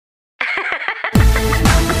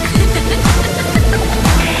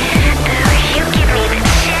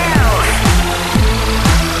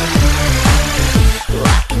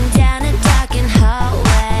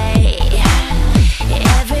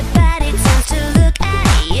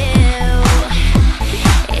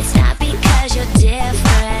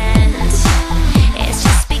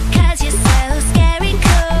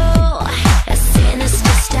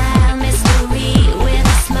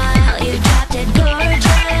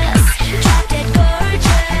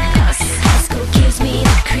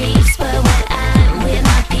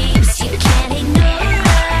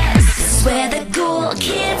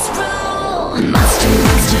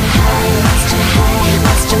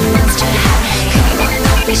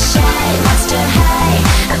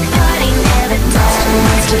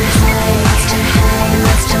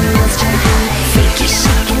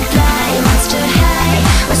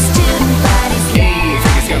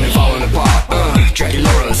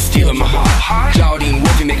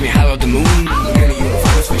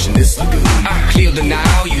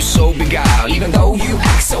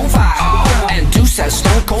says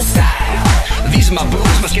stone cold style. These are my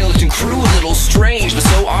boobs, my skeleton crew. A little strange, but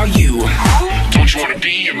so are you. Don't you wanna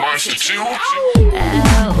be a monster too?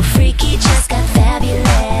 Oh, freaky just got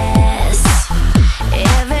fabulous.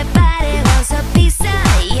 Everybody wants a piece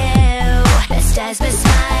of you. Let's dance but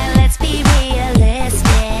smile, let's be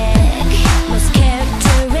realistic. Most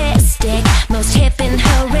characteristic, most hip and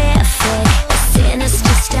horrific. A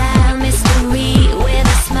sinister style, mystery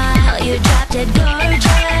with a smile. You dropped it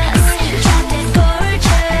gorgeous, dropped it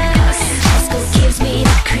gorgeous. High school gives me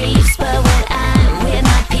the creeps, but when I'm with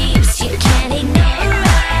my peeps, you can't ignore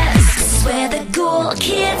us. 'Cause we're the cool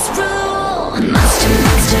kids rule. Monster,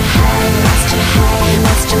 monster high, monster high,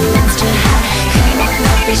 monster, monster high. Come on,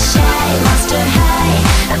 don't be shy, monster high.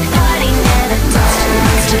 A party never monster,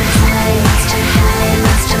 monster high, monster high,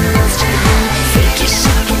 monster, monster high. Freaky,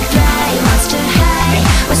 chic and fly, monster high.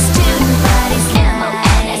 We're student bodies,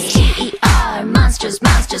 M-O-N-S-T-E-R. Monsters,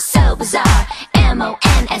 monsters, so bizarre.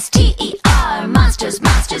 M-O-N-S-T-E-R. Monsters,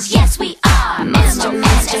 monsters, yes we are. Monster,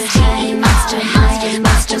 monster high, monster high,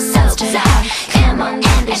 monster, so bizarre.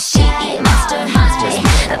 M-O-N-S-T-E, monster high.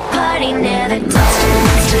 A party never monster,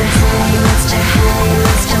 monster high, monster high,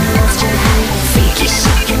 monster, monster high. Freaky,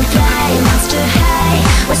 chic and fly, monster high.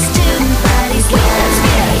 We're student bodies, we got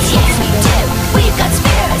spirits, yes we do. We've got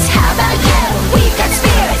spirits, how about you? We've got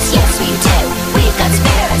spirits, yes we do. We've got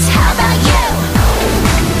spirits, how about you?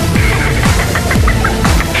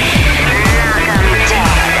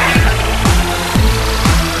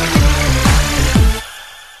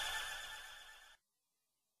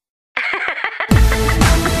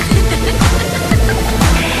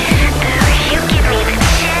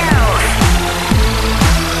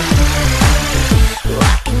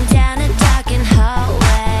 Walking down a darkened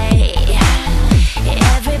hallway,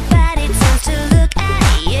 everybody tends to look at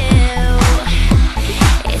you.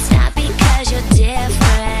 It's not because you're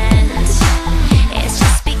different, it's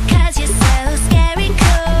just because you're so scary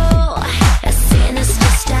cool. A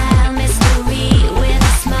sinister style, mystery with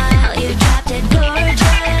a smile. You dropped it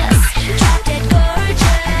gorgeous, dropped it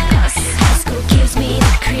gorgeous. High school gives me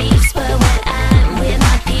the creeps, but when I'm with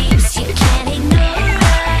my peeps, you can't ignore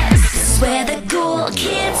us. 'Cause we're the cool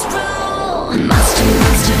kids rule. Monster,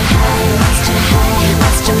 monster high, monster high,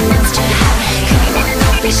 monster, monster high. Come on,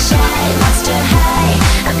 don't be shy, monster high.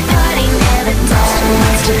 A party never dies.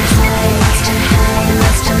 Monster high, monster high,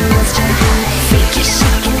 monster, monster high. Freaky,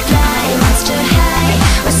 chic and fly, monster high.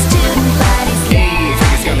 We're student bodies. Hey,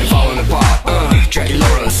 Vegas got me falling apart.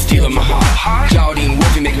 Dracula stealing my heart. Claudine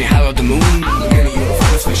Wolfie make me holler at the moon. Look at you,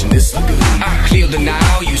 first fish in this lagoon. I clear the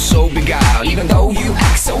now, you so beguiled, even though you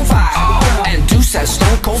act so vile. And Deuce says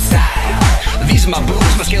stone cold style. These are my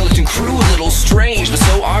boobs, my skeleton crew. A little strange, but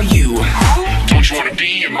so are you. Don't you wanna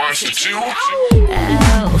be a monster too?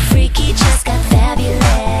 Oh, freaky just got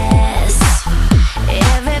fabulous.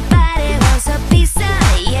 Everybody wants a piece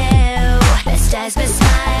of you. Let's dance but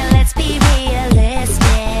smile, let's be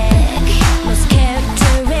realistic. Most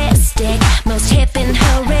characteristic, most hip and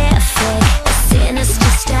horrific. A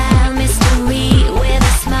sinister style, mystery with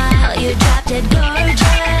a smile. You dropped it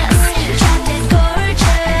gorgeous, dropped it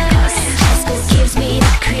gorgeous. High school gives me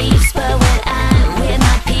the creeps, but when I'm with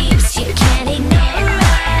my peeps, you can't ignore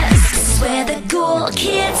us. 'Cause we're the cool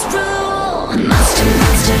kids rule. Monster,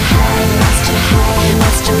 monster high, monster high,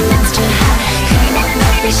 monster, monster high. Come on,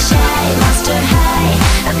 don't be shy, monster high.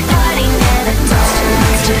 A party never monster,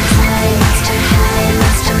 monster high, monster high,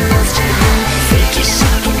 monster, monster high. Freaky,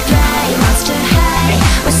 chic and fly, monster high.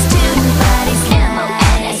 We're student bodies,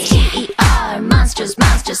 M-O-N-S-T-E-R. Monsters,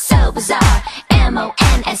 monsters, so bizarre.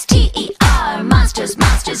 M-O-N-S-T-E-R. Monsters,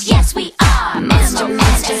 monsters, yes we are. Monster,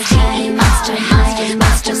 monster high, monster high,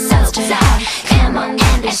 monster, so bizarre.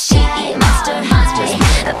 M-O-N-S-T-E, monster high.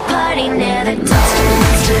 A party never monster,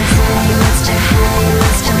 monster high, monster high,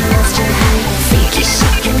 monster, monster high. Freaky,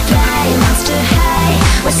 chic and fly, monster high.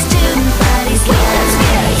 We're student bodies, we've got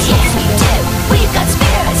spirits, yes we do. We've got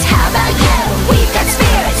spirits, how about you? We've got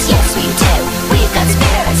spirits, yes we do. We've got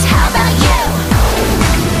spirits, how about you?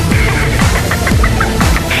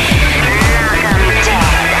 Knock 'em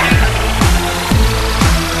dead.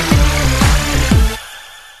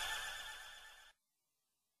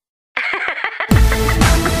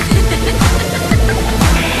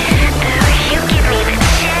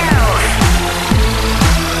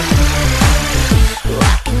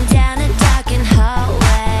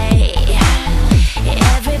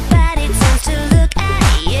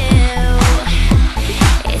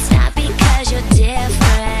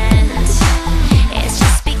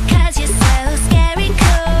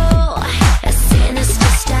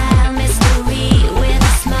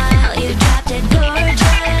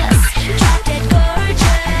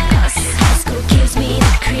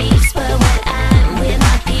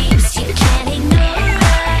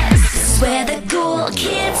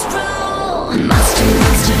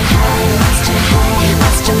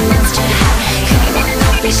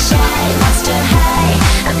 be shy, monster high.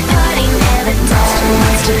 The party never dies.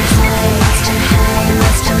 Monster high, monster high,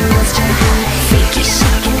 monster high. Freaky,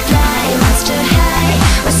 chic and fly, monster high.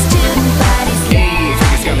 We're student bodies. Hey,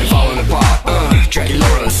 Vegas got me falling apart.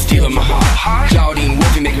 Dracula stealing my heart. Clouding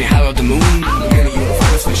Wolfie make me holler at the moon. Getting you the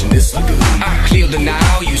finest fish in this lagoon. Clear the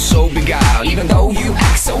Nile, you so beguiled, even though you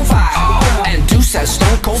act so vile. And Deuce has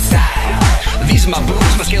stone cold style. These are my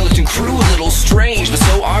boobs, my skeleton crew, a little strange, but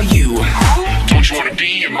so are you. Don't you wanna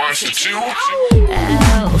be a monster too?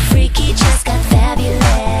 Oh, freaky just got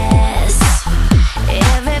fabulous.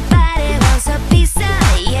 Everybody wants a piece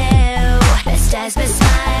of you. Best eyes, best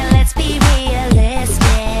smile, let's be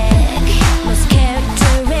realistic. Most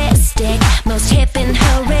characteristic, most hip and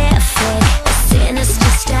horrific.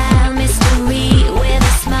 Sinister style, mystery with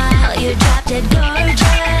a smile. You dropped it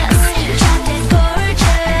gorgeous, dropped it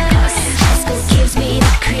gorgeous. High school gives me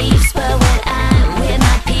the creeps, but when I'm with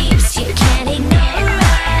my peeps, you can't ignore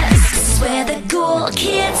us. 'Cause it's where the cool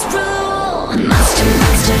kids rule. Monster,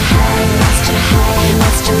 monster high, monster high,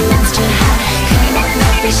 monster, monster high. Come on,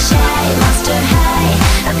 don't be shy, monster high.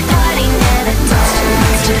 The party never dies.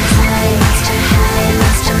 Monster high, monster high,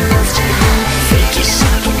 monster, monster high. Freaky,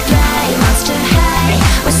 chic and fly, monster high.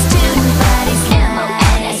 We're student bodies.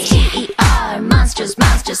 M-O-N-S-T-E-R. Monsters,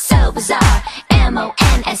 monsters, so bizarre.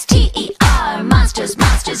 M-O-N-S-T-E-R. Monsters,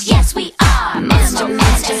 monsters, yes we